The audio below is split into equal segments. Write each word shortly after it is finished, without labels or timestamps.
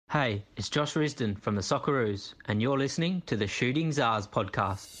Hey, it's Josh Risdon from the Socceroos, and you're listening to the Shooting Czars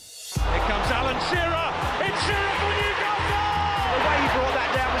podcast. Here comes Alan Shearer. It's Shearer for Newcastle! The way he brought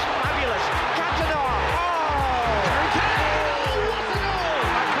that down was fabulous. Cantona. Oh! Aguero!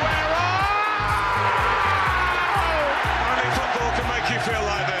 Only football can make you feel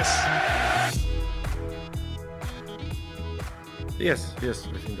like this. Yes,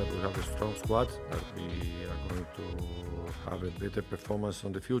 I think that we have a strong squad, that we are going to have a better performance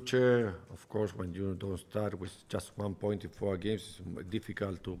on the future. Of course, when you don't start with just 1 point in 4 games, it's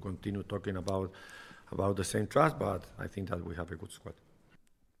difficult to continue talking about the same trust, but I think that we have a good squad.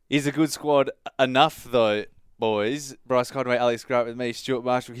 Is a good squad enough, though, boys? Bryce Conway, Alex Grant with me, Stuart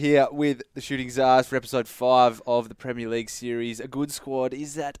Marshall here with the Shooting Czars for episode 5 of the Premier League series. A good squad,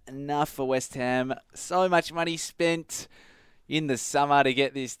 is that enough for West Ham? So much money spent in the summer to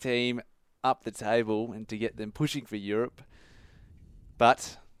get this team up the table and to get them pushing for Europe.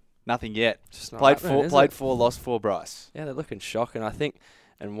 But nothing yet. Played 4, lost 4, Bryce. Yeah, they're looking shocking, I think.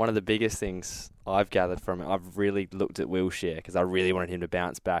 And one of the biggest things I've gathered from it, I've really looked at Wilshere because I really wanted him to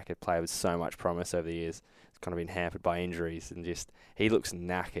bounce back. A player with so much promise over the years. It's kind of been hampered by injuries, and just he looks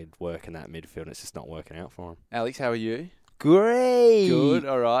knackered working that midfield. It's just not working out for him. Alex, how are you? Great. Good.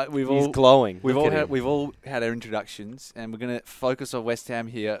 All right. He's glowing. We've all had our introductions, and we're going to focus on West Ham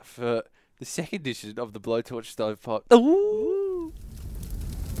here for the second edition of the Blowtorch Stovepipe. Ooh.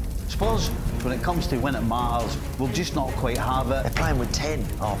 Spurs, when it comes to when it matters, we'll just not quite have it. They're playing with 10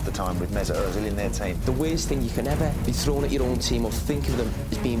 half the time with Mesut Ozil in their team. The worst thing you can ever be thrown at your own team or think of them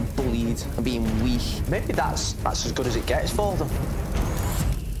as being bullied and being weak. Maybe that's as good as it gets for them.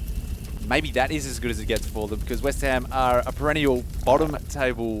 Maybe that is as good as it gets for them, because West Ham are a perennial bottom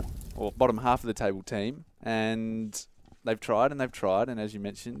table or bottom half of the table team, and they've tried, and as you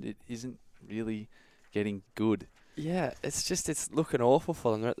mentioned, it isn't really getting good. Yeah, it's looking awful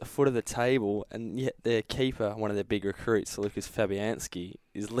for them. They're at the foot of the table, and yet their keeper, one of their big recruits, Lucas Fabianski,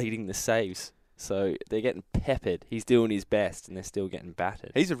 is leading the saves. So they're getting peppered. He's doing his best, and they're still getting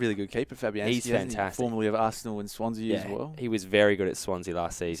battered. He's a really good keeper, Fabianski. He's fantastic. Formerly of Arsenal and Swansea as well. He was very good at Swansea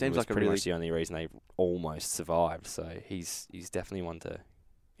last season. Seems it was like pretty much the only reason they almost survived. So he's definitely one to.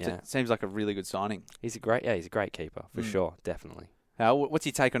 Yeah, seems like a really good signing. He's a great keeper for sure, definitely. What's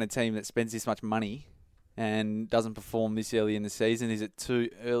your take on a team that spends this much money and doesn't perform this early in the season? Is it too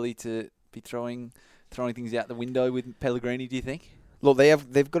early to be throwing things out the window with Pellegrini, do you think? Look,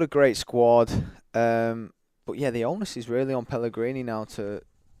 they've got a great squad, but yeah, the onus is really on Pellegrini now to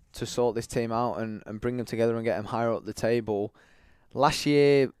sort this team out and bring them together and get them higher up the table. Last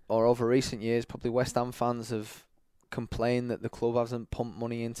year, or over recent years, probably West Ham fans have complained that the club hasn't pumped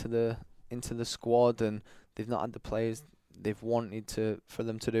money into the squad, and they've not had the players they've wanted for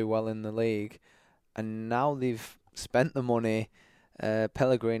them to do well in the league. And now they've spent the money,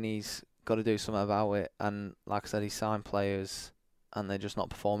 Pellegrini's got to do something about it. And like I said, he signed players, and they're just not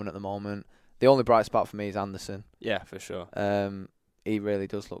performing at the moment. The only bright spot for me is Anderson. Yeah, for sure. He really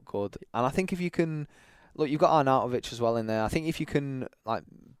does look good. And I think if you can... Look, you've got Arnautovic as well in there. I think if you can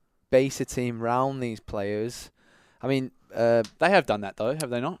base a team round these players... I mean... they have done that, though, have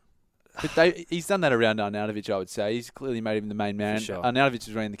they not? But he's done that around Arnautovic, I would say. He's clearly made him the main man. Sure. Arnautovic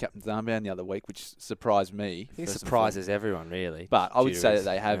was wearing the captain's armband the other week, which surprised me. I think it surprises everyone, really. But I would say that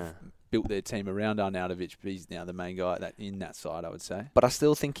they have built their team around Arnautovic, but he's now the main guy in that side, I would say. But I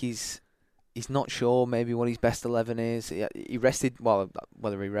still think he's not sure maybe what his best 11 is. He rested,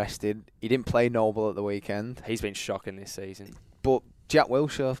 whether he rested, he didn't play Noble at the weekend. He's been shocking this season. But Jack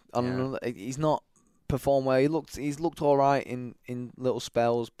Wilshere, he's not performed well. He's looked all right in little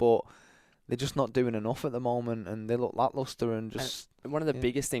spells, but they're just not doing enough at the moment, and they look lackluster and just... And one of the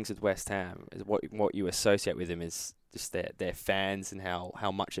biggest things with West Ham is what you associate with them is just their fans and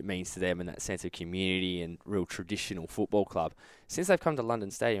how much it means to them, and that sense of community and real traditional football club. Since they've come to London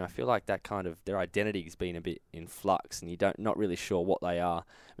Stadium, I feel like that kind of their identity has been a bit in flux, and not really sure what they are.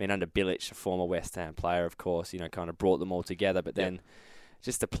 I mean, under Bilic, a former West Ham player, of course, kind of brought them all together, but then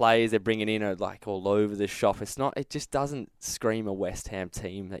just the players they're bringing in are like all over the shop. It just doesn't scream a West Ham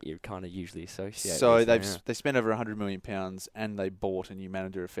team that you kind of usually associate. So they spent over £100 million and they bought a new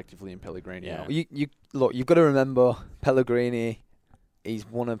manager effectively in Pellegrini. Yeah. You've got to remember Pellegrini. He's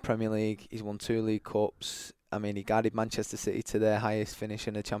won a Premier League. He's won 2 League Cups. I mean, he guided Manchester City to their highest finish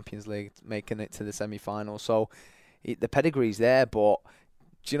in the Champions League, making it to the semi-final. So the pedigree's there, but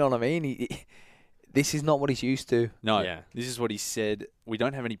do you know what I mean? This is not what he's used to. No, This is what he said. We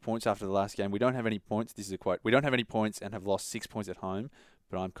don't have any points after the last game. We don't have any points. This is a quote. We don't have any points and have lost 6 points at home,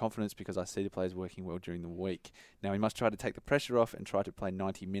 but I'm confident because I see the players working well during the week. Now, we must try to take the pressure off and try to play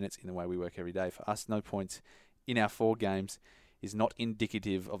 90 minutes in the way we work every day. For us, no points in our 4 games is not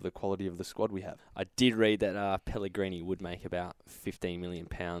indicative of the quality of the squad we have. I did read that Pellegrini would make about £15 million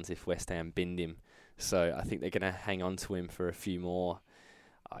if West Ham binned him. So I think they're going to hang on to him for a few more.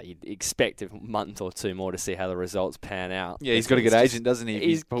 You'd expect a month or two more to see how the results pan out. Yeah, he's got a good agent, doesn't he?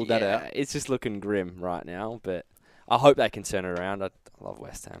 He's pulled that out. It's just looking grim right now, but I hope they can turn it around. I love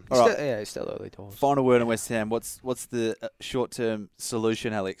West Ham. All right. It's still early doors. Final word on West Ham. What's the short-term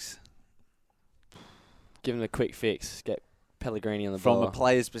solution, Alex? Give them a quick fix. Get Pellegrini on the From ball. a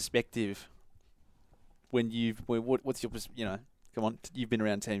player's perspective, what's your, come on, you've been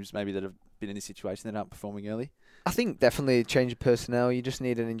around teams maybe that have been in this situation that aren't performing early. I think definitely change of personnel. You just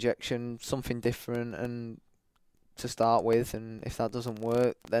need an injection, something different, and to start with. And if that doesn't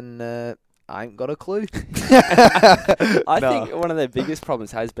work, then I ain't got a clue. I think one of their biggest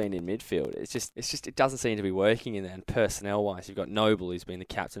problems has been in midfield. It's just it doesn't seem to be working in there. And personnel-wise, you've got Noble, who's been the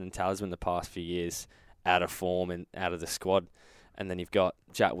captain and talisman the past few years, out of form and out of the squad. And then you've got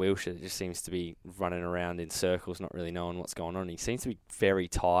Jack Wilshere that just seems to be running around in circles, not really knowing what's going on. He seems to be very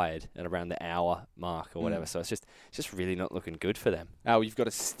tired at around the hour mark or whatever. So it's just really not looking good for them. You've got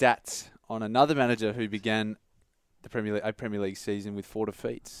a stat on another manager who began the Premier League season with 4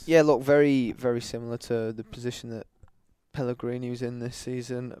 defeats. Yeah, look, very, very similar to the position that Pellegrini was in this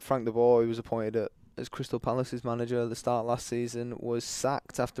season. Frank de Boer, who was appointed as Crystal Palace's manager at the start of last season, was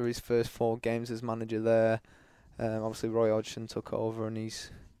sacked after his first 4 games as manager there. Obviously, Roy Hodgson took over, and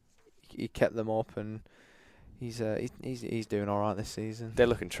he kept them up, and he's doing all right this season. They're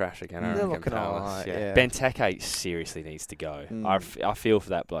looking trash again. They're looking all right. Yeah. Benteke seriously needs to go. I feel for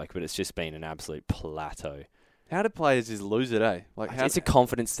that bloke, but it's just been an absolute plateau. How do players just lose it, eh? It's a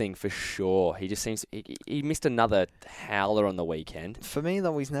confidence thing for sure. He just seems he missed another howler on the weekend. For me,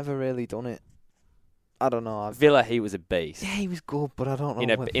 though, he's never really done it. I don't know. Villa, he was a beast. Yeah, he was good, but I don't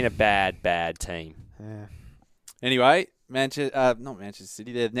know. In a bad team. Yeah. Anyway, not Manchester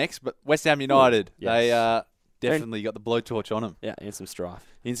City, they're next, but West Ham United. Yes. They definitely got the blowtorch on them. Yeah, in some strife.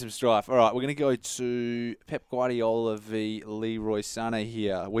 All right, we're going to go to Pep Guardiola v Leroy Sané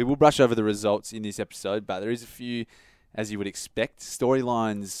here. We will brush over the results in this episode, but there is a few, as you would expect,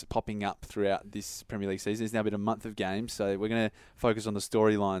 storylines popping up throughout this Premier League season. It's now been a month of games, so we're going to focus on the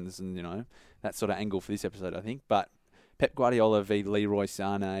storylines and, that sort of angle for this episode, I think. But Pep Guardiola v Leroy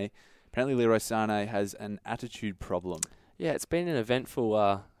Sané. Apparently, Leroy Sané has an attitude problem. Yeah, it's been an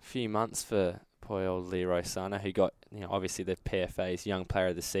eventful few months for poor old Leroy Sané, who got obviously the PFA's Young Player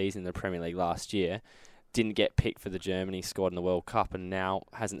of the Season in the Premier League last year. Didn't get picked for the Germany squad in the World Cup, and now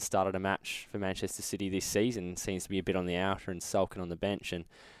hasn't started a match for Manchester City this season. Seems to be a bit on the outer and sulking on the bench. And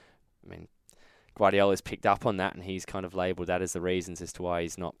Guardiola's picked up on that, and he's kind of labelled that as the reasons as to why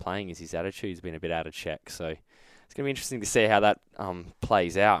he's not playing, is his attitude's been a bit out of check. So it's going to be interesting to see how that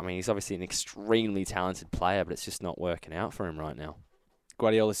plays out. He's obviously an extremely talented player, but it's just not working out for him right now.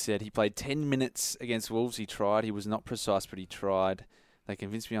 Guardiola said he played 10 minutes against Wolves. He tried. He was not precise, but he tried. They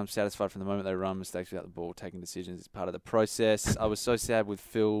convinced me I'm satisfied from the moment they run mistakes without the ball. Taking decisions is part of the process. I was so sad with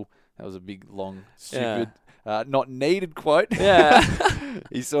Phil. That was a big, long, stupid, not needed quote. Yeah.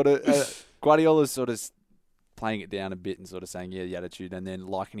 He sort of... Guardiola's sort of playing it down a bit and sort of saying, the attitude, and then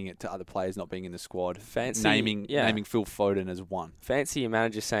likening it to other players not being in the squad. Fancy naming Phil Foden as one. Fancy your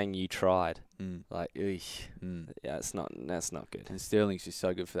manager saying you tried. Yeah, that's not good. And Sterling's just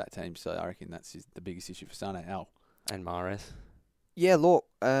so good for that team, so I reckon that's the biggest issue for Sané. And Mahrez. Yeah, look,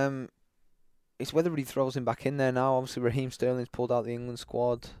 it's whether he throws him back in there now. Obviously, Raheem Sterling's pulled out the England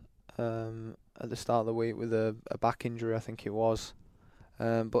squad at the start of the week with a back injury, I think it was.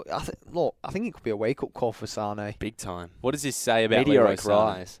 But I think it could be a wake-up call for Sané. Big time. What does this say about meteoric Leroy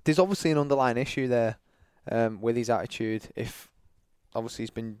rise? There's obviously an underlying issue there with his attitude. If obviously he's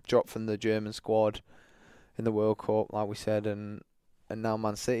been dropped from the German squad in the World Cup, like we said, and now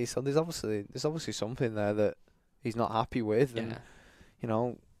Man City, so there's obviously something there that he's not happy with. Yeah.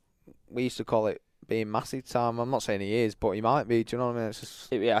 And we used to call it being massive time. I'm not saying he is, but he might be. Do you know what I mean? It's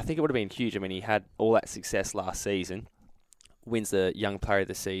just I think it would have been huge. He had all that success last season. Wins the Young Player of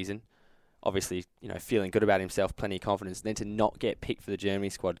the Season. Obviously, feeling good about himself, plenty of confidence. Then to not get picked for the Germany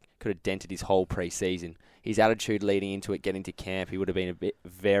squad could have dented his whole pre-season. His attitude leading into it, getting to camp, he would have been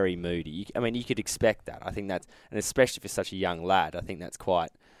very moody. You could expect that. I think that's, and especially for such a young lad, I think that's quite.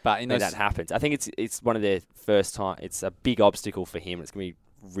 But that happens. I think it's one of their first time. It's a big obstacle for him. It's going to be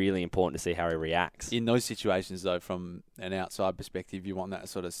really important to see how he reacts. In those situations, though, from an outside perspective, you want that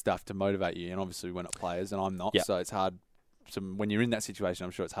sort of stuff to motivate you. And obviously, we're not players, and I'm not, so it's hard. So when you're in that situation,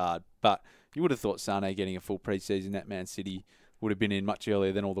 I'm sure it's hard. But you would have thought Sané getting a full pre-season at Man City would have been in much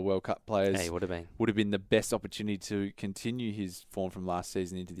earlier than all the World Cup players. Yeah, he would have been. Would have been the best opportunity to continue his form from last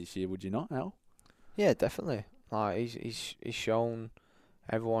season into this year, would you not, Al? Yeah, definitely. Like he's shown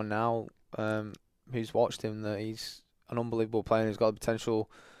everyone now who's watched him that he's an unbelievable player and he's got the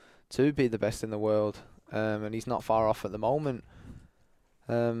potential to be the best in the world. And he's not far off at the moment.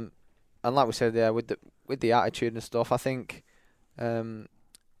 And like we said, with the attitude and stuff, I think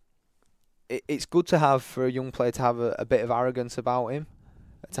it's good to have for a young player to have a bit of arrogance about him,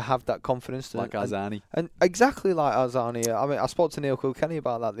 to have that confidence. Like Arzani. And exactly like Arzani. I mean, I spoke to Neil Kilkenny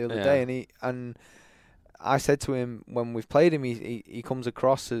about that the other day, and I said to him when we've played him, he comes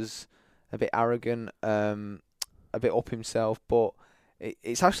across as a bit arrogant, a bit up himself, but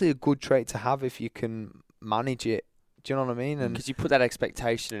it's actually a good trait to have if you can manage it. Do you know what I mean? Because you put that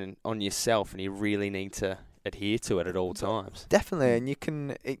expectation on yourself, and you really need to adhere to it at all times. Definitely, and you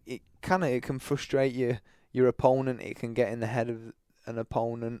can. It can frustrate your opponent. It can get in the head of an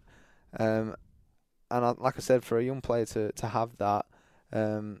opponent, and like I said, for a young player to have that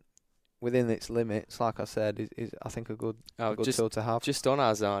within its limits, like I said, is I think a good tool to have. Just on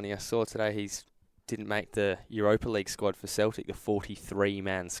Arzani, I saw today he's didn't make the Europa League squad for Celtic, the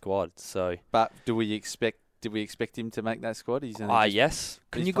 43-man squad. So, but did we expect him to make that squad? Yes.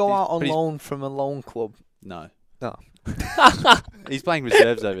 Can you go out on loan from a loan club? No. He's playing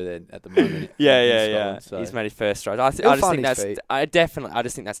reserves over there at the moment. Yeah. So. He's made his first stride. I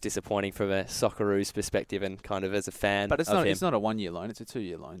just think that's disappointing from a Socceroos perspective and kind of as a fan. But it's not a 1-year loan; it's a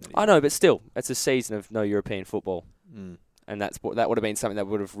 2-year loan. I know, but still, it's a season of no European football, and that would have been something that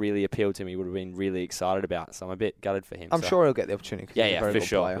would have really appealed to me. Would have been really excited about. So I'm a bit gutted for him. I'm sure he'll get the opportunity. Yeah, for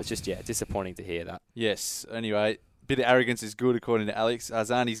sure. Player. It's just disappointing to hear that. Yes. Anyway. Bit of arrogance is good, according to Alex.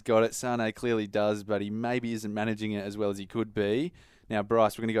 Arzani's got it. Sane clearly does, but he maybe isn't managing it as well as he could be. Now,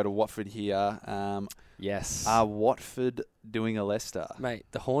 Bryce, we're going to go to Watford here. Yes. Are Watford doing a Leicester? Mate,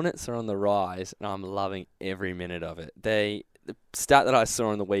 the Hornets are on the rise, and I'm loving every minute of it. The stat that I saw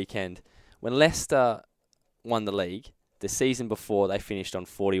on the weekend, when Leicester won the league, the season before they finished on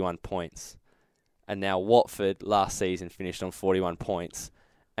 41 points. And now Watford last season finished on 41 points,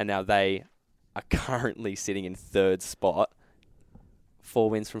 and now they are currently sitting in third spot, 4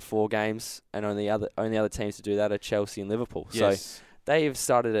 wins from 4 games, and only other teams to do that are Chelsea and Liverpool. Yes. So they have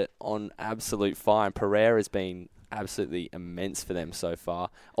started it on absolute fire, and Pereira has been absolutely immense for them so far.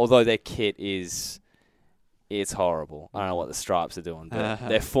 Although their kit it's horrible. I don't know what the Stripes are doing, but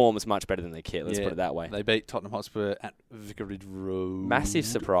their form is much better than their kit. Let's put it that way. They beat Tottenham Hotspur at Vicarage Road. Massive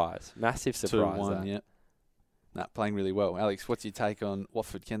surprise. 2-1, yeah. Playing really well. Alex, what's your take on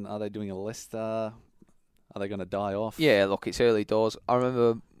Watford? Are they doing a Leicester? Are they going to die off? Yeah, look, it's early doors. I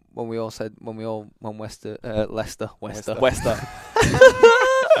remember when Leicester.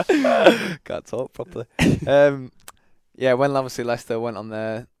 Can't talk properly. When obviously Leicester went on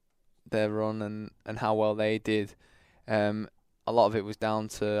their run and how well they did, a lot of it was down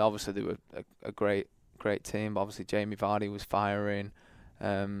to, obviously they were a great team, but obviously Jamie Vardy was firing.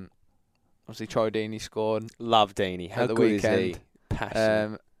 Obviously, Troy Deeney scored. Love Deeney. How good weekend. Is he?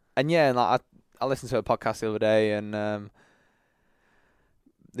 Passionate. I listened to a podcast the other day, and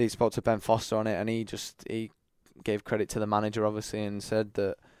they spoke to Ben Foster on it, and he gave credit to the manager, obviously, and said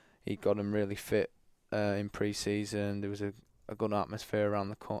that he got him really fit in pre-season. There was a good atmosphere around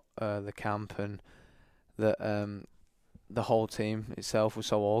the camp, and that the whole team itself was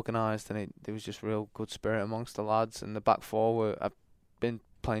so organised, and there was just real good spirit amongst the lads. And the back four have been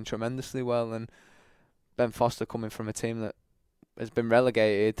playing tremendously well, and Ben Foster coming from a team that has been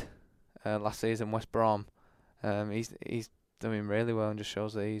relegated last season, West Brom, he's doing really well and just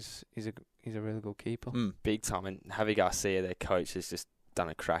shows that he's a really good keeper. Big time, and Javi Garcia, their coach, has just done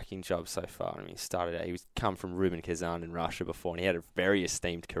a cracking job so far. I mean, he was come from Rubin Kazan in Russia before, and he had a very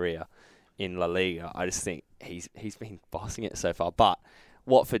esteemed career in La Liga. I just think he's been bossing it so far. But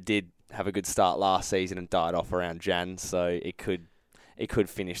Watford did have a good start last season and died off around Jan, so it could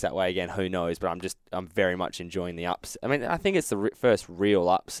finish that way again. Who knows? But I'm very much enjoying the upset. I mean, I think it's the first real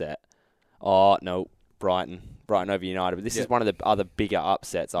upset. Oh no, Brighton over United. But this is one of the other bigger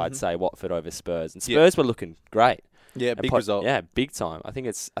upsets. I'd say Watford over Spurs, and Spurs were looking great. Yeah, big result. Yeah, big time. I think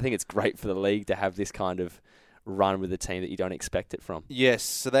it's great for the league to have this kind of run with a team that you don't expect it from. Yes,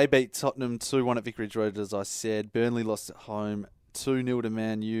 so they beat Tottenham 2-1 at Vicarage Road, as I said. Burnley lost at home 2-0 to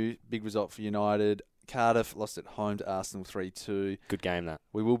Man U. Big result for United. Cardiff lost at home to Arsenal 3-2. Good game, that.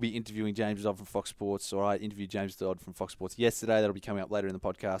 We will be interviewing James Dodd from Fox Sports, or I interviewed James Dodd from Fox Sports yesterday. That'll be coming up later in the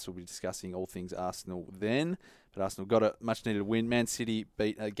podcast. We'll be discussing all things Arsenal then. But Arsenal got a much-needed win. Man City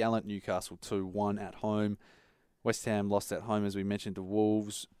beat a gallant Newcastle 2-1 at home. West Ham lost at home, as we mentioned, to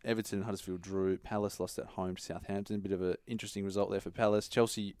Wolves. Everton and Huddersfield drew. Palace lost at home to Southampton. Bit of an interesting result there for Palace.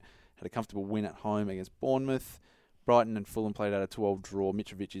 Chelsea had a comfortable win at home against Bournemouth. Brighton and Fulham played out a 12 draw.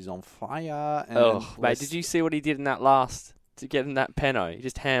 Mitrovic is on fire. And Oh, mate, did you see what he did in that last to get in that penalty? He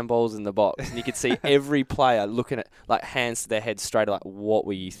just handballs in the box, and you could see every player looking at like hands to their head straight, like, what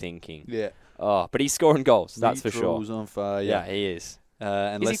were you thinking? Yeah. Oh, but he's scoring goals. That's for sure. On fire. Yeah, he is.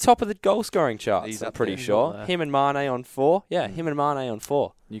 And is he top of the goal scoring charts? He's I'm pretty sure. Him and Mane on 4. Yeah, him and Mane on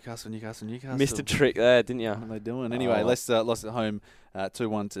 4. Newcastle. Missed a trick there, didn't you? What are they doing? Anyway, Leicester lost at home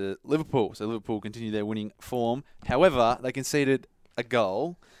 2-1 to Liverpool. So Liverpool continue their winning form. However, they conceded a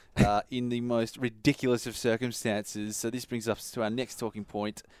goal in the most ridiculous of circumstances. So this brings us to our next talking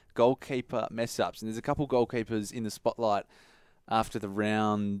point, goalkeeper mess-ups. And there's a couple goalkeepers in the spotlight after the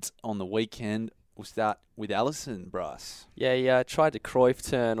round on the weekend. We'll start with Alisson, Bryce. Yeah, he tried to Cruyff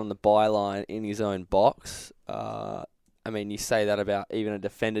turn on the byline in his own box. I mean, you say that about even a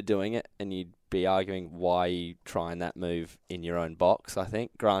defender doing it, and you'd be arguing why are you trying that move in your own box, I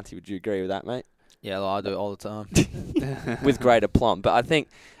think. Granty, would you agree with that, mate? Yeah, well, I do it all the time. With great aplomb. But I think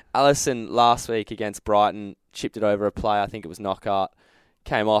Alisson last week against Brighton chipped it over a play. I think it was Knockaert.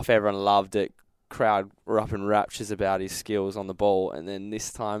 Came off, everyone loved it. Crowd were up in raptures about his skills on the ball, and then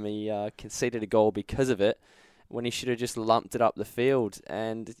this time he conceded a goal because of it when he should have just lumped it up the field.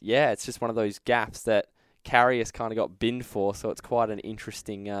 And yeah, it's just one of those gaps that Karius kind of got binned for, so it's quite an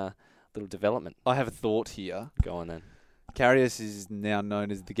interesting little development. I have a thought here. Go on then. Karius is now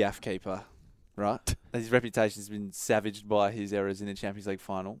known as the gaff keeper, right? His reputation has been savaged by his errors in the Champions League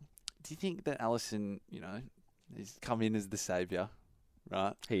final. Do you think that Alisson, he's come in as the saviour?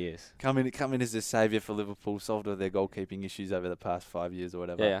 Right, he is. Come in as a saviour for Liverpool, solved all their goalkeeping issues over the past 5 years or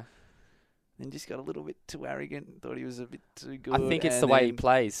whatever. Yeah. And just got a little bit too arrogant, thought he was a bit too good. I think it's the way he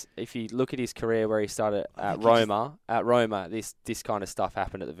plays. If you look at his career where he started at Roma, this kind of stuff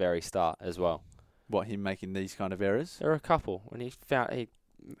happened at the very start as well. What, him making these kind of errors? There were a couple. When he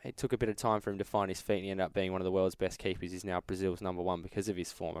took a bit of time for him to find his feet, and he ended up being one of the world's best keepers. He's now Brazil's number 1 because of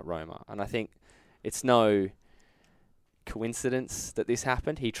his form at Roma. And I think it's no coincidence that this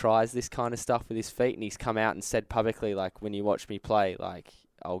happened. He tries this kind of stuff with his feet, and he's come out and said publicly, like, when you watch me play, like,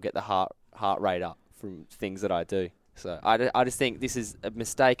 I'll get the heart rate up from things that I do. So I just think this is a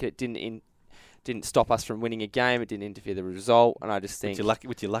mistake. It didn't stop us from winning a game. It didn't interfere the result, and I just think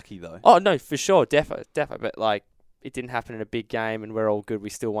which you're lucky though. Oh no, for sure, defo. But like, it didn't happen in a big game, and we're all good.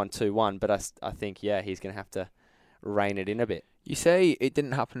 We still won 2-1. But I think he's going to have to rein it in a bit. You say it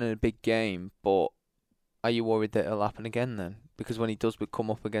didn't happen in a big game, but are you worried that it'll happen again then? Because when he does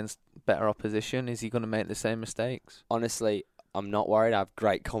come up against better opposition, is he going to make the same mistakes? Honestly, I'm not worried. I have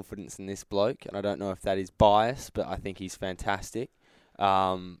great confidence in this bloke, and I don't know if that is bias, but I think he's fantastic.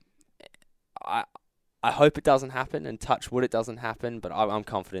 I hope it doesn't happen, and touch wood it doesn't happen, but I'm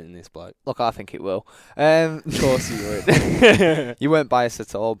confident in this bloke. Look, I think it will. Of course you would. You weren't biased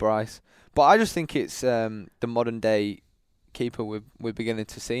at all, Bryce. But I just think it's the modern-day keeper we're beginning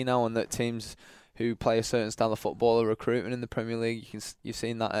to see now, and that teams who play a certain style of football are recruiting in the Premier League. You've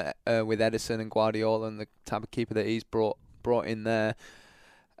seen that with Ederson and Guardiola and the type of keeper that he's brought in there.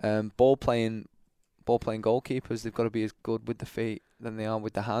 Ball playing goalkeepers, they've got to be as good with the feet than they are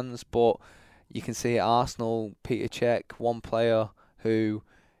with the hands. But you can see at Arsenal, Peter Cech, one player who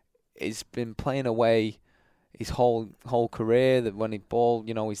has been playing away his whole career. That when he ball,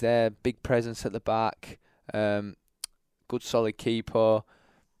 he's there, big presence at the back, good solid keeper,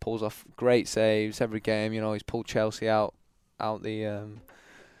 pulls off great saves every game. He's pulled Chelsea out the. I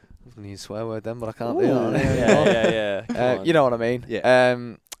was going to use a swear word then, but I can't do that. Yeah. You know what I mean? Yeah.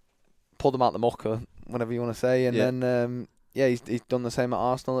 Pulled them out the mucker, whatever you want to say, and then he's done the same at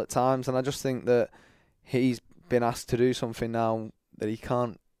Arsenal at times, and I just think that he's been asked to do something now that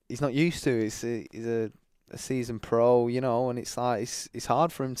he's not used to. He's a seasoned pro, and it's like it's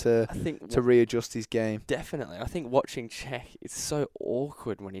hard for him to readjust his game. Definitely. I think watching Cech, it's so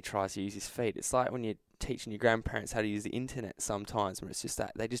awkward when he tries to use his feet. It's like when you're teaching your grandparents how to use the internet sometimes, where it's just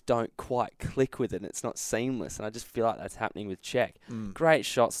that they just don't quite click with it and it's not seamless, and I just feel like that's happening with Cech. Great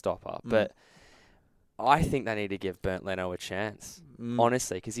shot stopper, but I think they need to give Bernd Leno a chance,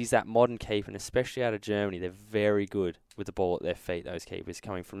 honestly, because he's that modern keeper, and especially out of Germany, they're very good with the ball at their feet, those keepers,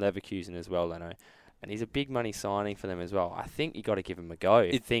 coming from Leverkusen as well, Leno. And he's a big money signing for them as well. I think you got to give him a go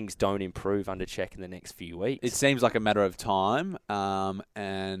if things don't improve under Cech in the next few weeks. It seems like a matter of time,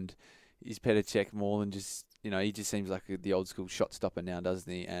 and is Petr Cech more than just, he just seems like the old school shot stopper now,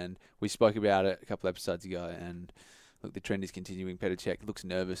 doesn't he? And we spoke about it a couple of episodes ago, and look, the trend is continuing. Petr Cech looks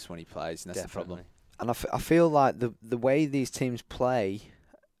nervous when he plays, and that's Definitely. the problem. And I feel like the way these teams play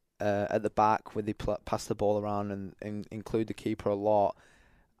at the back, where they pass the ball around and include the keeper a lot,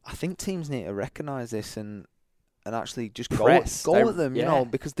 I think teams need to recognise this and actually just Press. go at them, Yeah.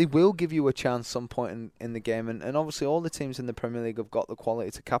 because they will give you a chance some point in the game. And obviously all the teams in the Premier League have got the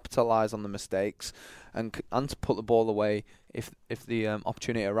quality to capitalise on the mistakes and to put the ball away if the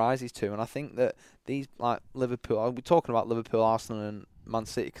opportunity arises to. And I think that these, like Liverpool, we're talking about Liverpool, Arsenal and Man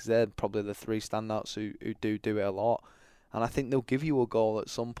City because they're probably the three standouts who do it a lot. And I think they'll give you a goal at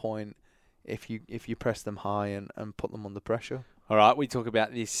some point if you press them high and put them under pressure. All right, we talk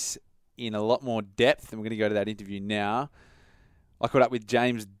about this in a lot more depth, and we're going to go to that interview now. I caught up with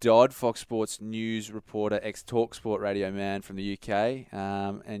James Dodd, Fox Sports news reporter, ex-TalkSport radio man from the UK,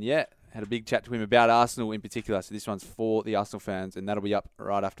 and yeah, had a big chat to him about Arsenal in particular. So this one's for the Arsenal fans, and that'll be up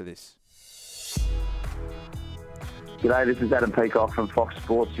right after this. G'day, this is Adam Peacock from Fox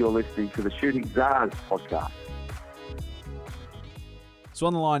Sports. You're listening to the Shooting Stars podcast. So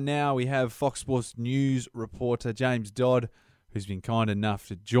on the line now, we have Fox Sports news reporter James Dodd, who's been kind enough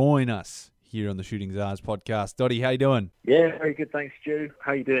to join us here on the Shooting Stars podcast. Doddy, how you doing? Yeah, very good, thanks, Stu.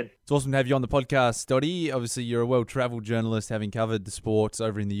 How you doing? It's awesome to have you on the podcast, Doddy. Obviously, you're a well-travelled journalist, having covered the sports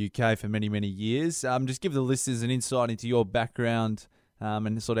over in the UK for many, many years. Just give the listeners an insight into your background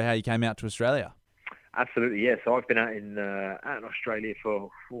and sort of how you came out to Australia. Absolutely, yeah. So I've been out in Australia for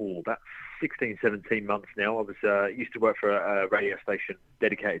about 16, 17 months now. I was used to work for a radio station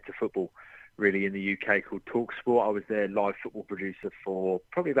dedicated to football, really, in the UK called TalkSport. I was their live football producer for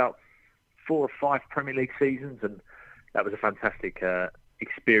probably about 4 or 5 Premier League seasons, and that was a fantastic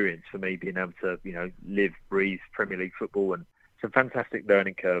experience for me, being able to, live, breathe Premier League football, and it's a fantastic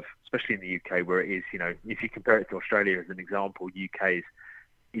learning curve, especially in the UK, where it is, if you compare it to Australia as an example, UK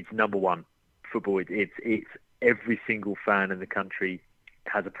it's number one football. It's every single fan in the country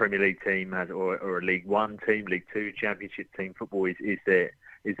has a Premier League team, or a League One team, League Two, Championship team. Football is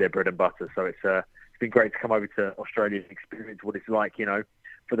their bread and butter. So it's been great to come over to Australia and experience what it's like,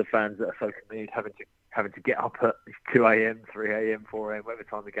 for the fans that are so committed, having to get up at 2 a.m., 3 a.m., 4 a.m., whatever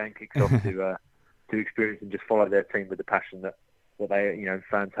time the game kicks off to experience and just follow their team with the passion that they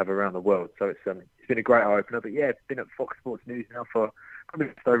fans have around the world. So it's been a great eye opener. But yeah, I've been at Fox Sports News now for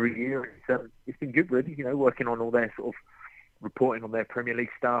probably just over a year. It's been good, really. Working on all their sort of reporting on their Premier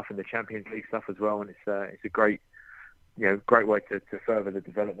League stuff and the Champions League stuff as well. And it's a great way to further the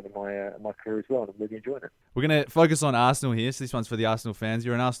development of my career as well. And I'm really enjoying it. We're going to focus on Arsenal here. So this one's for the Arsenal fans.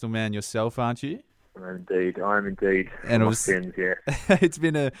 You're an Arsenal man yourself, aren't you? I am indeed. And yeah. It's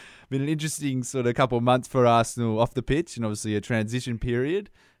been an interesting sort of couple of months for Arsenal off the pitch, and obviously a transition period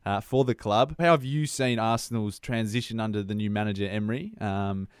for the club. How have you seen Arsenal's transition under the new manager Emery?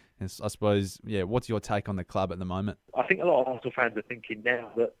 And I suppose, what's your take on the club at the moment? I think a lot of Arsenal fans are thinking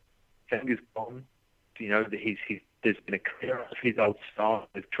now that Wenger's gone. That there's been a clear out of his old style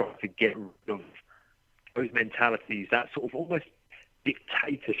of trying to get rid of those mentalities, that sort of almost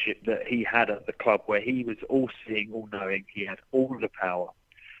dictatorship that he had at the club, where he was all-seeing, all-knowing, he had all of the power.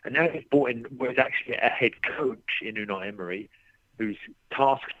 And now he's brought in what is actually a head coach in Unai Emery, who's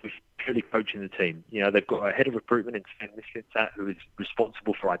tasked with purely coaching the team. They've got a head of recruitment in Sven Mislintat, who is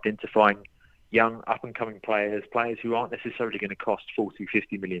responsible for identifying young, up-and-coming players who aren't necessarily going to cost 40,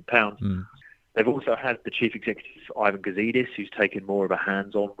 50 million pounds. They've also had the chief executive, Ivan Gazidis, who's taken more of a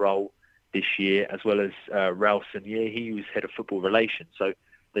hands-on role this year, as well as Raul Senier. He was head of football relations. So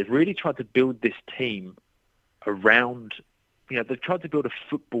they've really tried to build this team around, they've tried to build a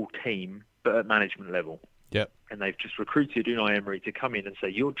football team, but at management level. Yep. And they've just recruited Unai Emery to come in and say,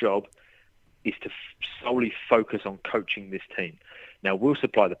 your job is to solely focus on coaching this team. Now, we'll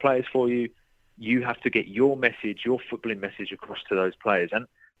supply the players for you. You have to get your message, your footballing message across to those players. And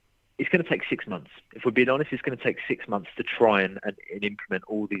it's going to take 6 months. If we're being honest, it's going to take 6 months to try and implement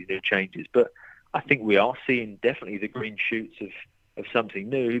all these new changes. But I think we are seeing definitely the green shoots of something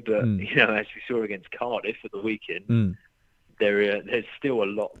new. But, as we saw against Cardiff at the weekend, there's still a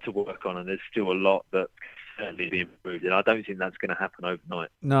lot to work on, and there's still a lot that can certainly be improved. And I don't think that's going to happen overnight.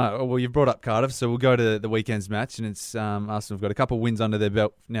 No, well, you've brought up Cardiff, so we'll go to the weekend's match. And it's Arsenal have got a couple of wins under their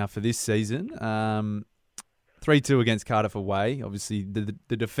belt now for this season. 3-2 against Cardiff away. Obviously,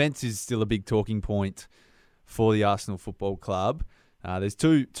 the defence is still a big talking point for the Arsenal Football Club. There's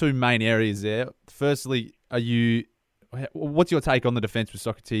two main areas there. Firstly, what's your take on the defence with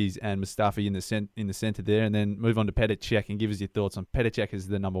Socrates and Mustafi in the centre there? And then move on to Petr Cech and give us your thoughts on Petr Cech as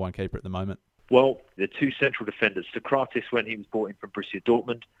the number one keeper at the moment. Well, the two central defenders, Socrates, when he was brought in from Borussia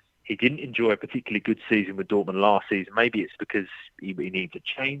Dortmund, he didn't enjoy a particularly good season with Dortmund last season. Maybe it's because he needs a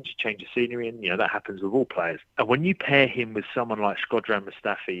change of scenery, and that happens with all players. And when you pair him with someone like Shkodran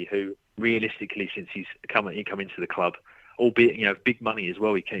Mustafi, who realistically, since he's come into the club, albeit big money as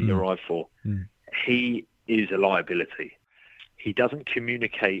well, he arrived for, he is a liability. He doesn't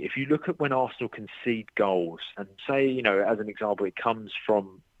communicate. If you look at when Arsenal concede goals, and say, as an example, it comes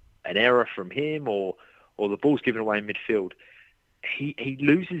from an error from him or the ball's given away in midfield, he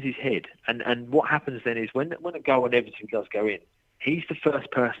loses his head. And what happens then is when a goal inevitably does go in, he's the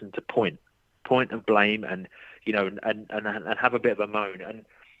first person to point and blame and have a bit of a moan. And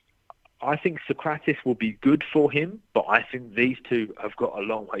I think Sokratis will be good for him, but I think these two have got a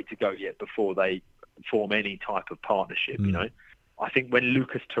long way to go yet before they form any type of partnership, I think when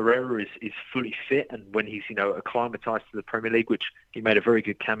Lucas Torreira is fully fit and when he's, acclimatised to the Premier League, which he made a very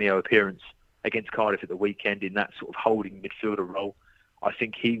good cameo appearance against Cardiff at the weekend in that sort of holding midfielder role, I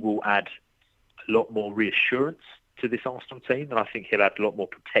think he will add a lot more reassurance to this Arsenal team, and I think he'll add a lot more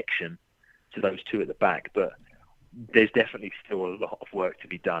protection to those two at the back. But there's definitely still a lot of work to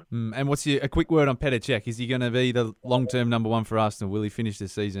be done. And what's a quick word on Petr Cech? Is he going to be the long-term number one for Arsenal? Will he finish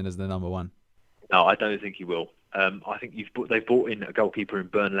this season as the number one? No, I don't think he will. I think they've brought in a goalkeeper in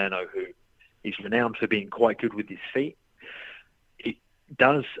Bernd Leno who is renowned for being quite good with his feet. It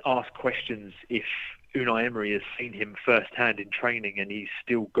does ask questions if Unai Emery has seen him firsthand in training and he's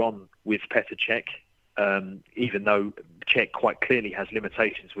still gone with Petr Cech, even though Cech quite clearly has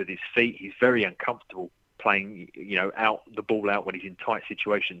limitations with his feet. He's very uncomfortable playing, the ball out when he's in tight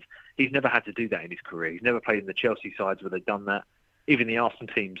situations. He's never had to do that in his career. He's never played in the Chelsea sides where they've done that. Even the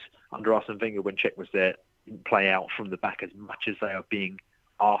Arsenal teams under Arsene Wenger, when Cech was there, didn't play out from the back as much as they are being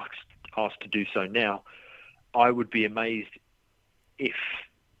asked to do so now. I would be amazed if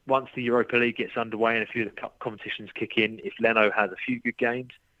once the Europa League gets underway and a few of the cup competitions kick in, if Leno has a few good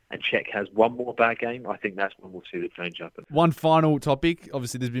games and Cech has one more bad game, I think that's when we'll see the change happen. One final topic.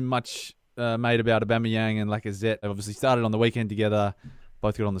 Obviously, there's been much made about Aubameyang and Lacazette. They've obviously started on the weekend together.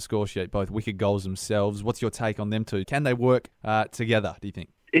 Both got on the score sheet, both wicked goals themselves. What's your take on them two? Can they work together, do you think?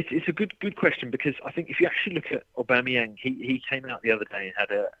 It's a good question, because I think if you actually look at Aubameyang, he came out the other day and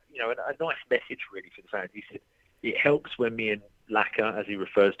had a nice message really for the fans. He said, it helps when me and Laka, as he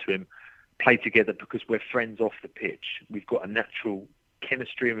refers to him, play together because we're friends off the pitch. We've got a natural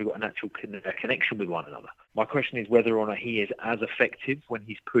chemistry and we've got a natural connection with one another. My question is whether or not he is as effective when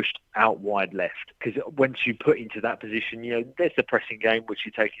he's pushed out wide left. Because once you put into that position, there's the pressing game which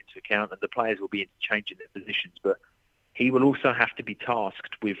you take into account and the players will be interchanging their positions. But he will also have to be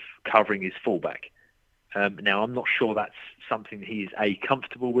tasked with covering his fullback. Now, I'm not sure that's something he is A,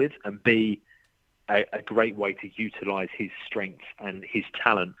 comfortable with, and B, a great way to utilise his strength and his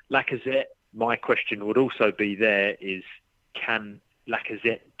talent. Lacazette, my question would also be there is, can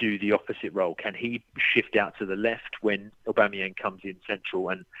Lacazette do the opposite role? Can he shift out to the left when Aubameyang comes in central?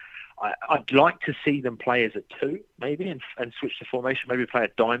 And I'd like to see them play as a two, maybe, and switch the formation. Maybe play a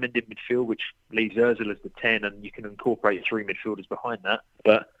diamond in midfield, which leaves Ozil as the 10, and you can incorporate three midfielders behind that.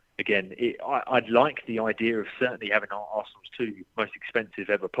 But again, I'd like the idea of certainly having Arsenal's two most expensive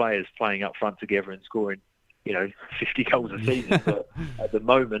ever players playing up front together and scoring, 50 goals a season. But at the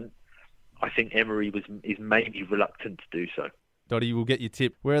moment, I think Emery is maybe reluctant to do so. Dotty, we'll get your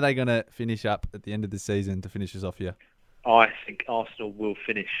tip. Where are they going to finish up at the end of the season to finish us off here? I think Arsenal will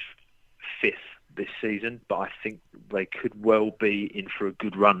finish 5th this season, but I think they could well be in for a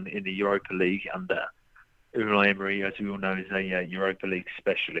good run in the Europa League under Unai Emery, as we all know, is a Europa League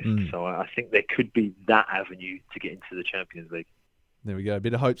specialist. So I think there could be that avenue to get into the Champions League. There we go. A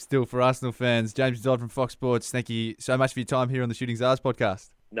bit of hope still for Arsenal fans. James Dodd from Fox Sports, thank you so much for your time here on the Shooting Stars podcast.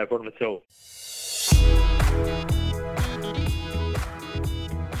 No problem at all.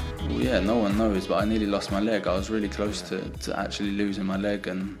 Well, yeah, no one knows, but I nearly lost my leg. I was really close to actually losing my leg,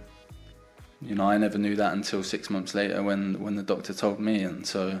 and I never knew that until 6 months later when the doctor told me. And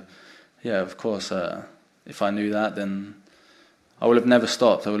so, yeah, of course, if I knew that, then I would have never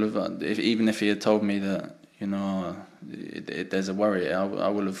stopped. I would have, even if he had told me that, there's a worry, I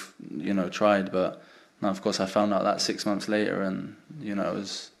would have, tried. But no, of course, I found out that 6 months later, and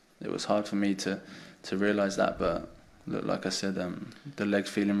it was hard for me to realise that. But look, like I said, the leg's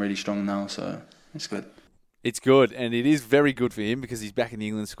feeling really strong now, so it's good. It's good, and it is very good for him because he's back in the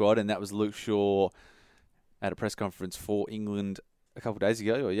England squad, and that was Luke Shaw at a press conference for England a couple of days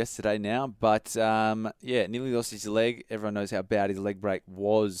ago, or yesterday now. But, nearly lost his leg. Everyone knows how bad his leg break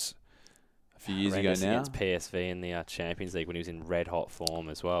was a few years ago now. Against PSV in the Champions League when he was in red-hot form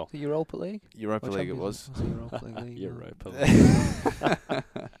as well. The Europa League? Europa League it was. Europa League. Europa League.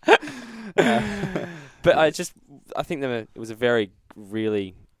 But I think it was a very,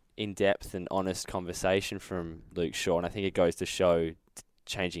 really in-depth and honest conversation from Luke Shaw, and I think it goes to show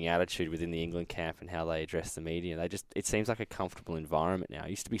changing attitude within the England camp and how they address the media. It seems like a comfortable environment now.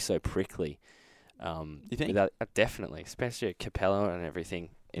 It used to be so prickly. You think? Definitely, especially at Capello and everything.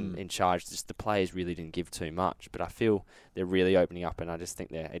 in charge. Just the players really didn't give too much, but I feel they're really opening up, and I just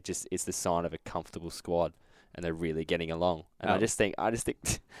think it's the sign of a comfortable squad, and they're really getting along. And I just think,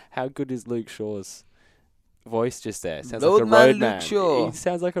 how good is Luke Shaw's voice just there? Sounds like a roadman. He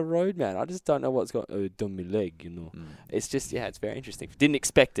sounds like a roadman. I just don't know what's got done my leg, It's just, it's very interesting. Didn't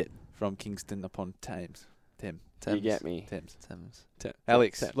expect it. From Kingston upon Thames. You get me. Thames.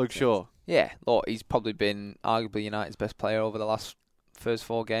 Alex, Luke Shaw. Yeah, look, he's probably been arguably United's best player over the first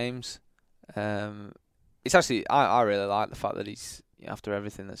 4 games. It's actually, I really like the fact that he's, after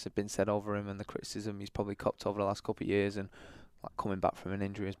everything that's been said over him and the criticism he's probably copped over the last couple of years, and coming back from an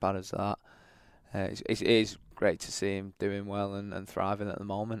injury as bad as that, it is great to see him doing well and thriving at the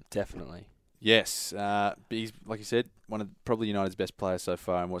moment. Definitely. Yes, he's, like you said, one of probably United's best players so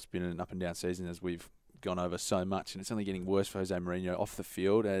far, and what's been an up and down season as we've gone over so much, and it's only getting worse for Jose Mourinho off the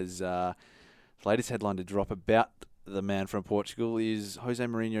field. As the latest headline to drop about the man from Portugal is Jose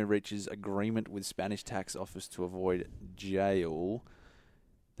Mourinho reaches agreement with Spanish tax office to avoid jail.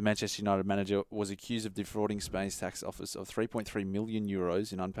 The Manchester United manager was accused of defrauding Spain's tax office of €3.3 million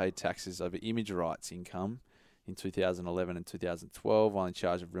in unpaid taxes over image rights income in 2011 and 2012 while in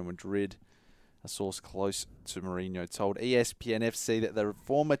charge of Real Madrid. A source close to Mourinho told ESPN FC that the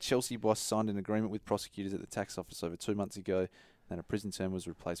former Chelsea boss signed an agreement with prosecutors at the tax office over 2 months ago, and that a prison term was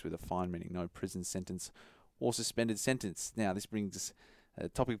replaced with a fine, meaning no prison sentence or suspended sentence. Now, this brings us a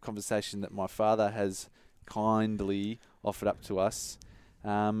topic of conversation that my father has kindly offered up to us.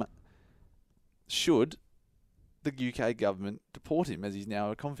 Should the UK government deport him as he's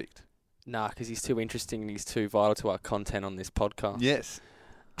now a convict? Nah, because he's too interesting and he's too vital to our content on this podcast. Yes.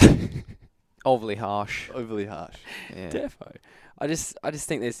 Overly harsh. Yeah. Defo. I just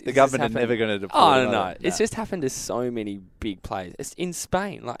think there's... The government is never going to deport him. Oh, no. It's just happened to so many big players. It's in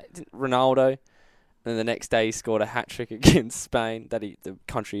Spain. Ronaldo, and the next day he scored a hat-trick against Spain, the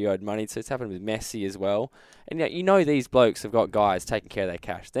country he owed money to. It's happened with Messi as well. And these blokes have got guys taking care of their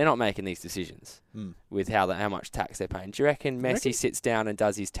cash. They're not making these decisions with how much tax they're paying. Do you reckon Messi sits down and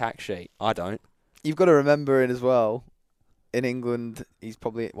does his tax sheet? I don't. You've got to remember it as well. In England, he's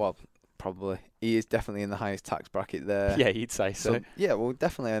probably, he is definitely in the highest tax bracket there. Yeah, you'd say so. Yeah, well,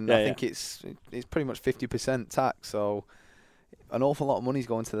 definitely. And I think it's pretty much 50% tax. So an awful lot of money's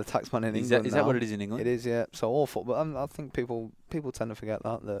going to the taxman in England. Is that what it is in England? It is, yeah. So awful. But I think people tend to forget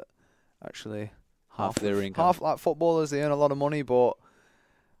that actually half their income. Like footballers, they earn a lot of money, but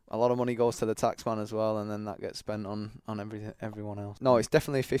a lot of money goes to the taxman as well, and then that gets spent on everyone else. No, it's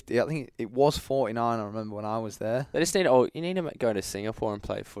definitely 50. I think it was 49. I remember when I was there. They just need you need to go to Singapore and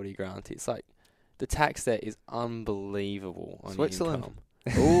play footy, Grant. It's like the tax there is unbelievable on Switzerland.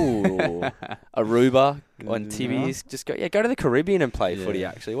 Ooh, Aruba on TVs. Just go to the Caribbean and play footy.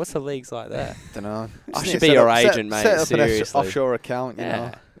 Actually, what's the leagues like that? Don't know. I should be your agent, mate. Set up seriously. an offshore account. You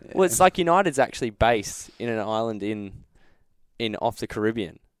know. Well, it's like United's actually based in an island in off the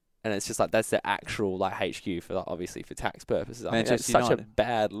Caribbean. And it's just that's the actual HQ for obviously for tax purposes. I think that's such a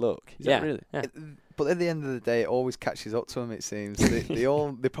bad look. Is that really? Yeah. But at the end of the day, it always catches up to them. It seems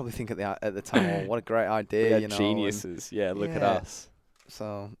they probably think at the time, oh, what a great idea, geniuses. Look at us.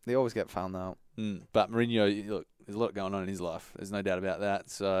 So they always get found out. But Mourinho, look, there's a lot going on in his life. There's no doubt about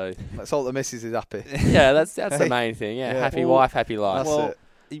that. So let's hope the missus is happy. Yeah, that's the main thing. Yeah, happy wife, happy life. That's it.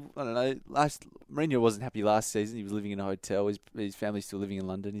 I don't know. Mourinho wasn't happy last season. He was living in a hotel. His family's still living in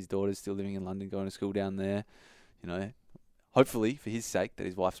London. His daughter's still living in London, going to school down there. Hopefully for his sake that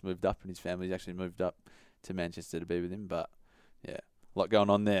his wife's moved up and his family's actually moved up to Manchester to be with him. But yeah, a lot going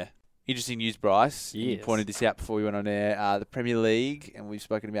on there. Interesting news, Bryce. Yes. You pointed this out before we went on air. The Premier League, and we've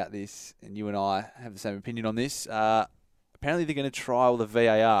spoken about this, and you and I have the same opinion on this. Apparently they're going to trial the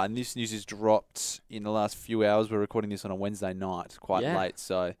VAR, and this news has dropped in the last few hours. We're recording this on a Wednesday night, quite late.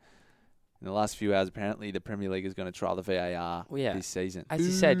 So in the last few hours, apparently the Premier League is going to trial the VAR this season. As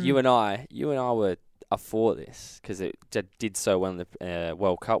you said, you and I were for this because it did so well in the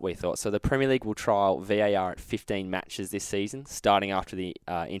World Cup, we thought. So the Premier League will trial VAR at 15 matches this season, starting after the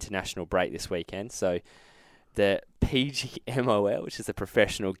international break this weekend. So the PGMOL, which is the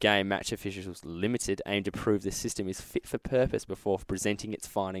Professional Game Match Officials Limited, aim to prove the system is fit for purpose before presenting its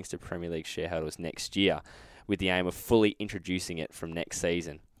findings to Premier League shareholders next year, with the aim of fully introducing it from next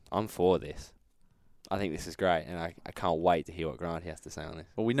season. I'm for this. I think this is great, and I can't wait to hear what Grant has to say on this.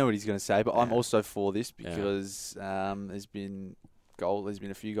 Well, we know what he's going to say, but I'm also for this because there's been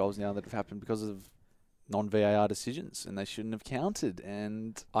a few goals now that have happened because of non-VAR decisions, and they shouldn't have counted.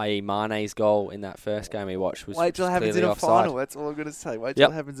 And i.e. Mane's goal in that first game we watched was wait till it happens in a final. That's all I'm going to say. Wait till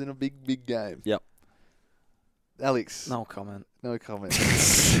it happens in a big game. Yep. Alex. No comment. Got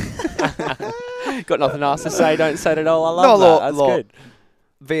nothing else to say. Don't say it at all. I love that. That's good.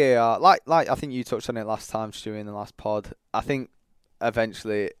 VAR, like I think you touched on it last time, Stu, in the last pod. I think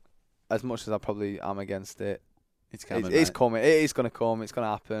eventually, as much as I probably am against it, it's coming. It's coming. It is going to come. It's going to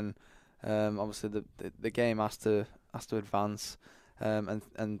happen. Obviously, the game has to advance,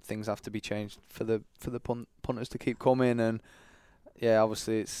 and things have to be changed for the punters to keep coming. And yeah,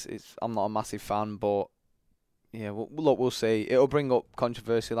 obviously, it's I'm not a massive fan, but yeah, we'll see. It'll bring up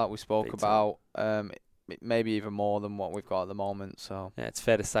controversy like we spoke about. Maybe even more than what we've got at the moment. So yeah, it's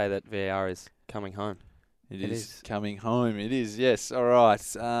fair to say that VAR is coming home. It is coming home. It is, yes. All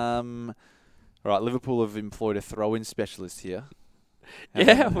right. All right. Liverpool have employed a throw-in specialist here.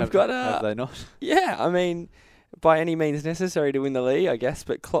 Have they not? Yeah, I mean, by any means necessary to win the league, I guess.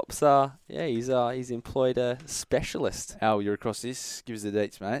 But Klopp's he's employed a specialist. Al, you're across this. Give us the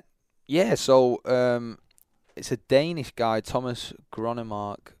dates, mate. Yeah. So it's a Danish guy, Thomas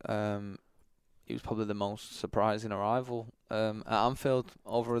Gronemark. He was probably the most surprising arrival at Anfield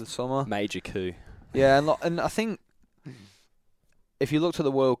over the summer. Major coup. Yeah, and I think if you looked at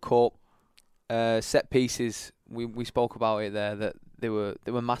the World Cup set pieces, we spoke about it there that they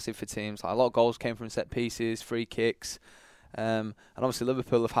were massive for teams. Like a lot of goals came from set pieces, free kicks, and obviously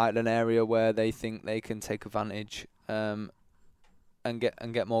Liverpool have highlighted an area where they think they can take advantage and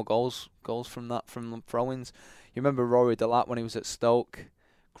get more goals from throw-ins. You remember Rory Delap when he was at Stoke.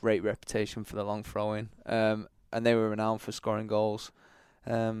 Great reputation for the long throw-in, and they were renowned for scoring goals.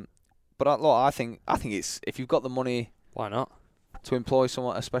 But I think it's, if you've got the money, why not, to employ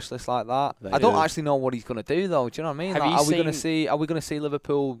a specialist like that. I don't actually know what he's going to do though. Do you know what I mean? Are we going to see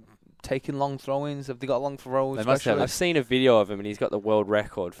Liverpool taking long throw-ins? Have they got long throw-ins? They must have. I've seen a video of him, and he's got the world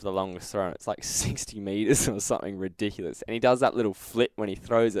record for the longest throw. It's like 60 meters or something ridiculous, and he does that little flip when he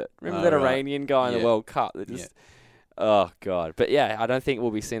throws it. Remember that Iranian guy in the World Cup that just. Oh, God. But, yeah, I don't think we'll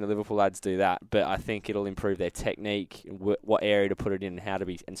be seeing the Liverpool lads do that, but I think it'll improve their technique, what area to put it in, and how to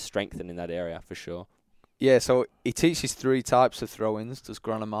be and strengthen in that area, for sure. Yeah, so he teaches 3 types of throw-ins, does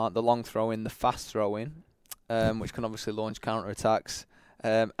Gronemark. The long throw-in, the fast throw-in, which can obviously launch counter-attacks,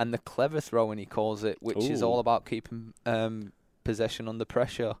 and the clever throw-in, he calls it, which is all about keeping possession under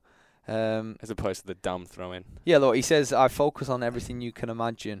pressure. As opposed to the dumb throw-in. Yeah, look, he says, I focus on everything you can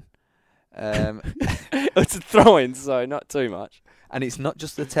imagine. It's a throw-in, so not too much. And it's not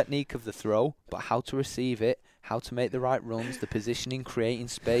just the technique of the throw, but how to receive it, how to make the right runs, the positioning, creating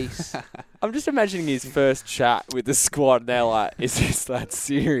space. I'm just imagining his first chat with the squad. They're like, "Is this that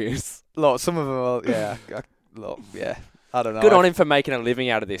serious?" Look, some of them are, yeah. I don't know. Good on him for making a living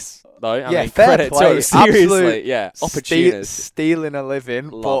out of this, though. I mean, fair credit play. to him. Seriously, Absolute yeah. Opportunist. Stealing a living,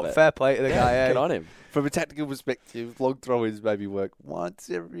 but fair play to the guy. Good on him. From a tactical perspective, long throw-ins maybe work once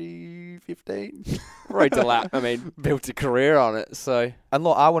every 15. Rory Delap, I mean, built a career on it, so. And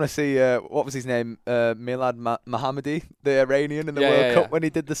look, I want to see, what was his name? Milad Mohammadi, the Iranian in the World Cup when he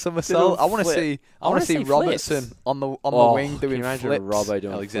did the somersault. I want to see Robertson on the wing doing flips. Robbo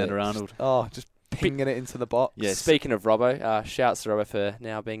doing Alexander-Arnold. Oh, just pinging it into the box. Yes. Speaking of Robbo, shouts to Robbo for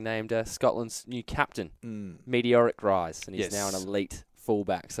now being named Scotland's new captain. Meteoric rise, and he's now an elite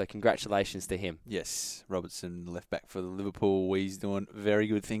fullback, so congratulations to him. Yes, Robertson, left back for the Liverpool. He's doing very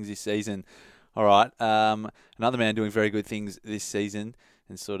good things this season. All right, another man doing very good things this season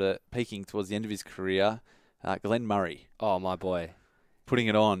and sort of peaking towards the end of his career, Glenn Murray. Oh, my boy. Turning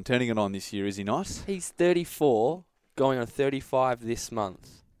it on this year, is he not? He's 34, going on 35 this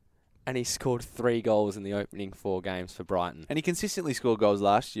month. And he scored 3 goals in the opening 4 games for Brighton. And he consistently scored goals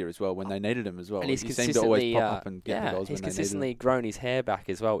last year as well when they needed him as well. And he seemed to always pop up and get the goals when they needed him. He's consistently grown his hair back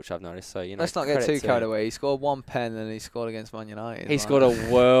as well, which I've noticed. So let's not get too carried away. He scored 1 pen and he scored against Man United. He scored a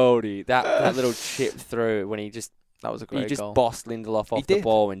worldie. That little chip through when that was a great goal. He just bossed Lindelof off the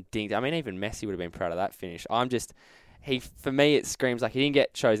ball and dinged. I mean, even Messi would have been proud of that finish. For me, it screams like he didn't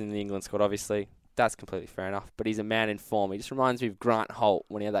get chosen in the England squad, obviously. That's completely fair enough, but he's a man in form. He just reminds me of Grant Holt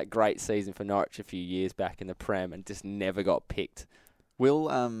when he had that great season for Norwich a few years back in the Prem and just never got picked.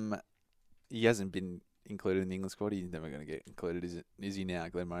 He hasn't been included in the England squad. He's never going to get included, is he now,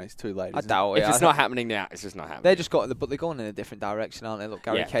 Glenn Murray? It's too late. I doubt it. If it's not happening now, it's just not happening. But they're going in a different direction, aren't they? Look,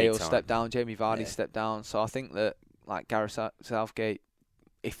 Gary Cahill stepped down, Jamie Vardy stepped down, so I think that like Gareth Southgate,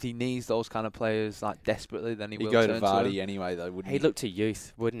 if he needs those kind of players like desperately, then he'd go to Vardy anyway, though, wouldn't he? He'd look to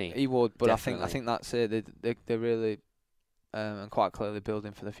youth, wouldn't he? He would, but definitely. I think that's it. They're really and quite clearly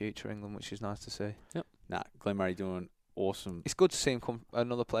building for the future England, which is nice to see. Yep. Glenn Murray doing awesome. It's good to see him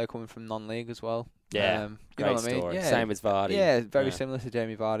another player coming from non-league as well. Yeah, you know what I mean? Yeah. Same as Vardy. Yeah, very similar to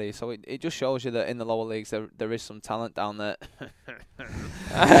Jamie Vardy. So it just shows you that in the lower leagues there is some talent down there.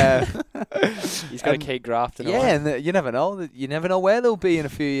 He's got to keep grafting. Yeah, and you never know. You never know where they'll be in a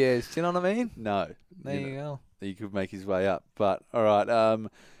few years. Do you know what I mean? No. There you go. he could make his way up. But all right,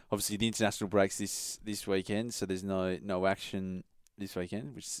 obviously the international breaks this weekend, so there's no action this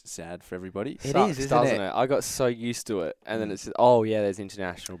weekend, which is sad for everybody. It is, isn't it? I got so used to it, and then it's there's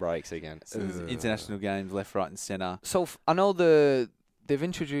international breaks again. So there's international games left, right, and centre. So I know they've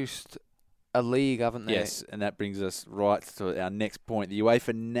introduced a league, haven't they? Yes, and that brings us right to our next point, the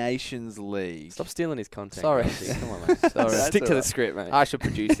UEFA Nations League. Stop stealing his content. Sorry. Come on, mate. Sorry. Stick to the script, mate. I should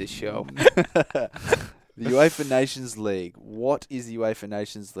produce this show. The UEFA Nations League. What is the UEFA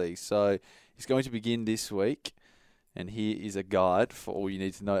Nations League? So it's going to begin this week, and here is a guide for all you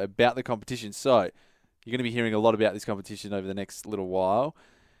need to know about the competition. So you're going to be hearing a lot about this competition over the next little while.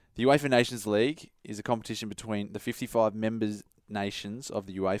 The UEFA Nations League is a competition between the 55 members nations of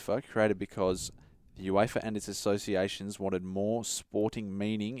the UEFA, created because the UEFA and its associations wanted more sporting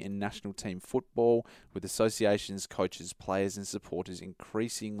meaning in national team football, with associations, coaches, players and supporters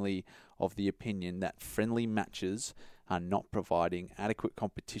increasingly of the opinion that friendly matches are not providing adequate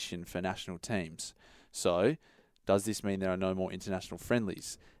competition for national teams. So, does this mean there are no more international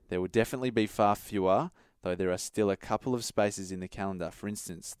friendlies? There will definitely be far fewer, though there are still a couple of spaces in the calendar. For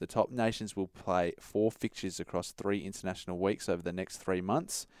instance, the top nations will play 4 fixtures across 3 international weeks over the next 3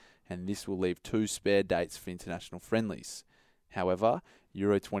 months, and this will leave 2 spare dates for international friendlies. However,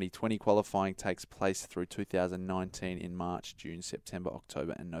 Euro 2020 qualifying takes place through 2019 in March, June, September,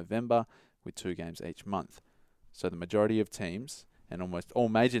 October and November, with 2 games each month. So the majority of teams, and almost all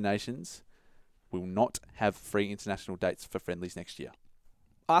major nations, will not have free international dates for friendlies next year.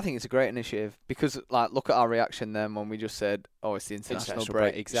 I think it's a great initiative because, look at our reaction then when we just said, it's the international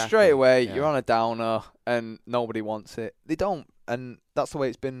break. Exactly. Straight away, you're on a downer and nobody wants it. They don't. And that's the way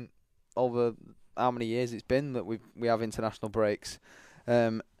it's been over how many years it's been that we have international breaks.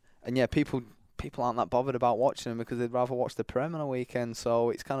 And yeah, people aren't that bothered about watching them because they'd rather watch the Prem on a weekend.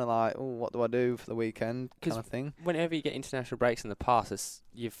 So it's kind of like, what do I do for the weekend kind of thing. Whenever you get international breaks in the past,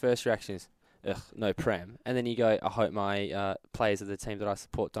 your first reaction is, no Prem. And then you go, I hope my players of the team that I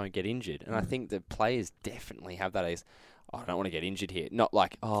support don't get injured. And I think the players definitely have that as, I don't want to get injured here. Not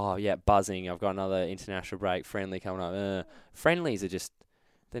like, buzzing, I've got another international break, friendly coming up. Friendlies are just,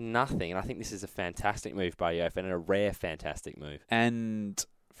 they're nothing. And I think this is a fantastic move by UEFA and a rare fantastic move. And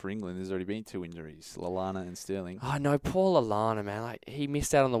for England, there's already been 2 injuries, Lallana and Sterling. Oh, no, poor Lallana, man. He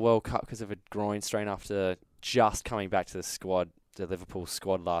missed out on the World Cup because of a groin strain after just coming back to the Liverpool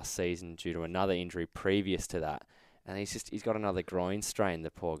squad last season due to another injury previous to that. And he's got another groin strain,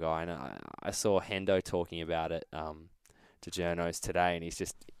 the poor guy. And I saw Hendo talking about it to journos today, and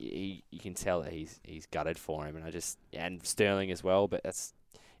you can tell that he's gutted for him. And Sterling as well, but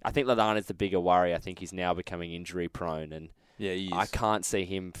I think Lallana's the bigger worry. I think he's now becoming injury prone, and yeah, he is. I can't see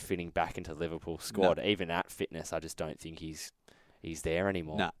him fitting back into the Liverpool squad. No. Even at fitness, I just don't think he's there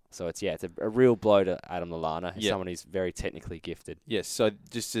anymore. No. So it's a real blow to Adam Lallana, someone who's very technically gifted. Yes, so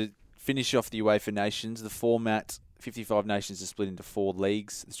just to finish off the UEFA Nations, the format, 55 nations are split into 4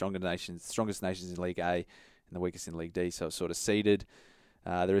 leagues. The strongest nations in League A and the weakest in League D, so it's sort of seeded.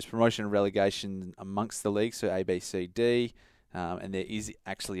 There is promotion and relegation amongst the leagues, so A, B, C, D, and there is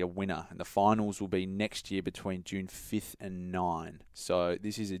actually a winner. And the finals will be next year between June 5th and 9. So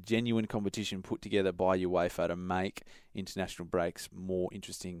this is a genuine competition put together by UEFA to make international breaks more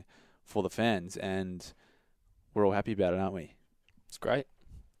interesting for the fans. And we're all happy about it, aren't we? It's great.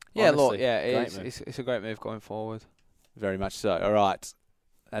 Yeah, honestly, look, it's a great move going forward. Very much so. All right,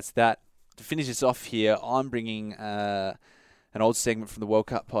 that's that. To finish us off here, I'm bringing an old segment from the World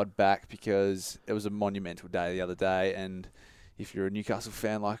Cup pod back because it was a monumental day the other day, and if you're a Newcastle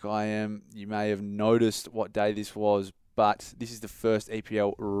fan like I am, you may have noticed what day this was, but this is the first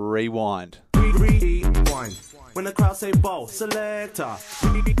EPL Rewind. Rewind. When the crowd say ball, selector.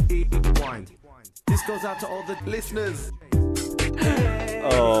 Rewind. This goes out to all the listeners.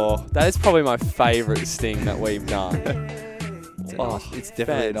 Oh, that is probably my favourite sting that we've done. It's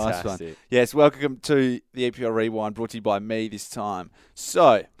definitely a nice one. Fantastic. Yes, welcome to the EPL Rewind, brought to you by me this time.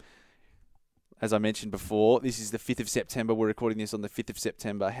 So, as I mentioned before, this is the 5th of September. We're recording this on the 5th of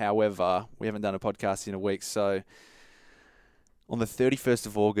September. However, we haven't done a podcast in a week. So, on the 31st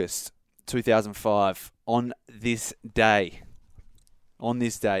of August, 2005, on this day,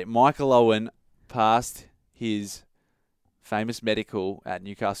 Michael Owen passed his famous medical at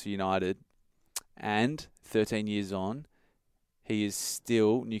Newcastle United, and 13 years on, he is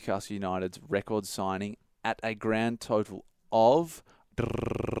still Newcastle United's record signing at a grand total of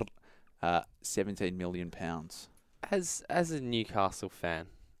 £17 million. As a Newcastle fan,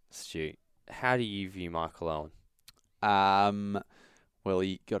 Stu, how do you view Michael Owen? Well,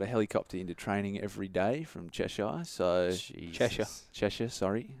 he got a helicopter into training every day from Cheshire. So Jesus. Cheshire,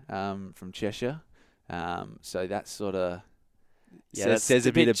 sorry, from Cheshire. So that sort of says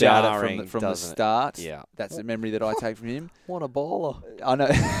a bit about jarring, it from the start. Yeah. That's the memory that I take from him. What a baller. I know.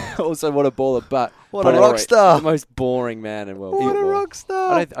 Also, what a baller, but What a rock star. The most boring man in world What football. a rock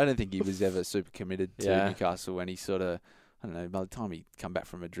star. I don't think he was ever super committed to Newcastle, and he sort of, I don't know, by the time he come back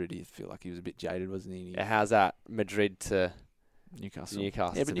from Madrid, he feel like he was a bit jaded, wasn't he? Yeah, how's that? Madrid to Newcastle.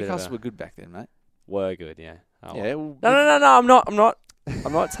 Newcastle. Yeah, but Newcastle were good back then, mate. Were good, yeah. Oh, Yeah, well. well, No.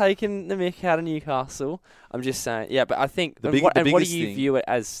 I'm not taking the mick out of Newcastle. I'm just saying, yeah. But I think The what do biggest you thing- view it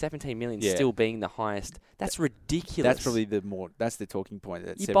as? 17 million Yeah. still being the highest. That's ridiculous. That's probably that's the talking point.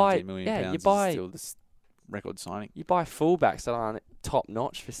 That You 17 buy- million yeah, you pounds buy- is still the record signing. You buy fullbacks that aren't top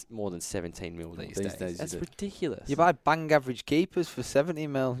notch for more than 17 mil these These days. days, That's is it? ridiculous. You buy bang average keepers for 70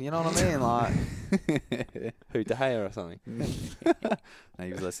 mil. You know what I mean? Like, who, De Gea or something? No,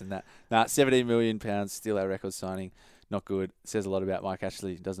 he was less than that. Nah, 17 million pounds, still our record signing. Not good. Says a lot about Mike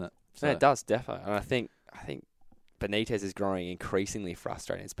Ashley, doesn't it? So, Yeah, it does, defo. And I think Benitez is growing increasingly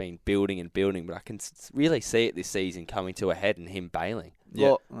frustrating. It's been building and building, but I can really see it this season coming to a head and him bailing. Yeah.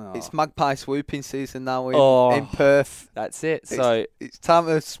 look, it's magpie swooping season now in Oh. Perth. That's it. So It's time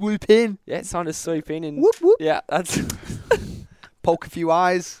to swoop in, yeah, it's time to swoop in and whoop whoop, yeah, that's poke a few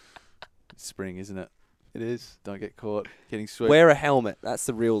eyes. It's spring, isn't it? It is. Don't get caught getting swept. wear a helmet. That's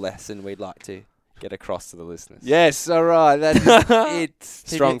the real lesson we'd like to get across to the listeners. Yes, all right. That is it.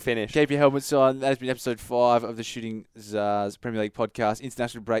 Strong finish. Keep your helmets on. That has been episode 5 of the Shooting Czars Premier League podcast.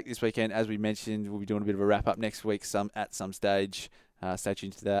 International break this weekend, as we mentioned. We'll be doing a bit of a wrap up next week, at some stage. Stay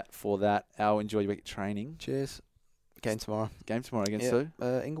tuned to that for that. Al, enjoy your week of training. Cheers. Game tomorrow. Game tomorrow against who?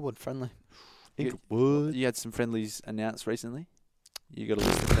 Inglewood friendly. Inglewood. You had some friendlies announced recently. You got a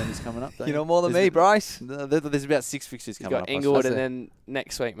list of friendlies coming up. Don't You know more than There's me, a- Bryce. No, there's about 6 fixtures You've coming got up. Inglewood, That's and it. then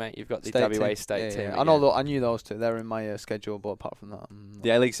next week, mate, you've got the State WA team. state team. I know. again. I knew those two. They're in my schedule, but apart from that, The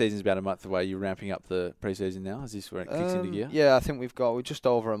A-League season's about a month away. You're ramping up the pre-season now. Is this where it kicks into gear? Yeah, I think we're just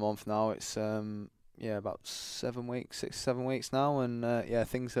over a month now. It's about 7 weeks, 6, 7 weeks now, and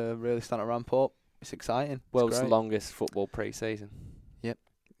things are really starting to ramp up. It's exciting. It's World's great. longest football pre-season.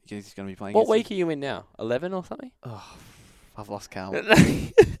 He's going to be playing. What against week are you in now? 11 or something? Oh, I've lost count.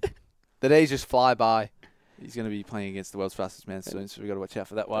 The days just fly by. He's going to be playing against the world's fastest man soon, so we've got to watch out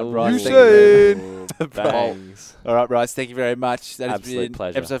for that one. Ooh. Bryce, You thank very much. Ooh, bangs. All right, Bryce, thank you very much. That has Absolute been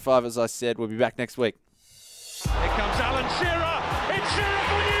pleasure. episode 5, as I said. We'll be back next week. Here comes Alan Shearer. It's Shearer.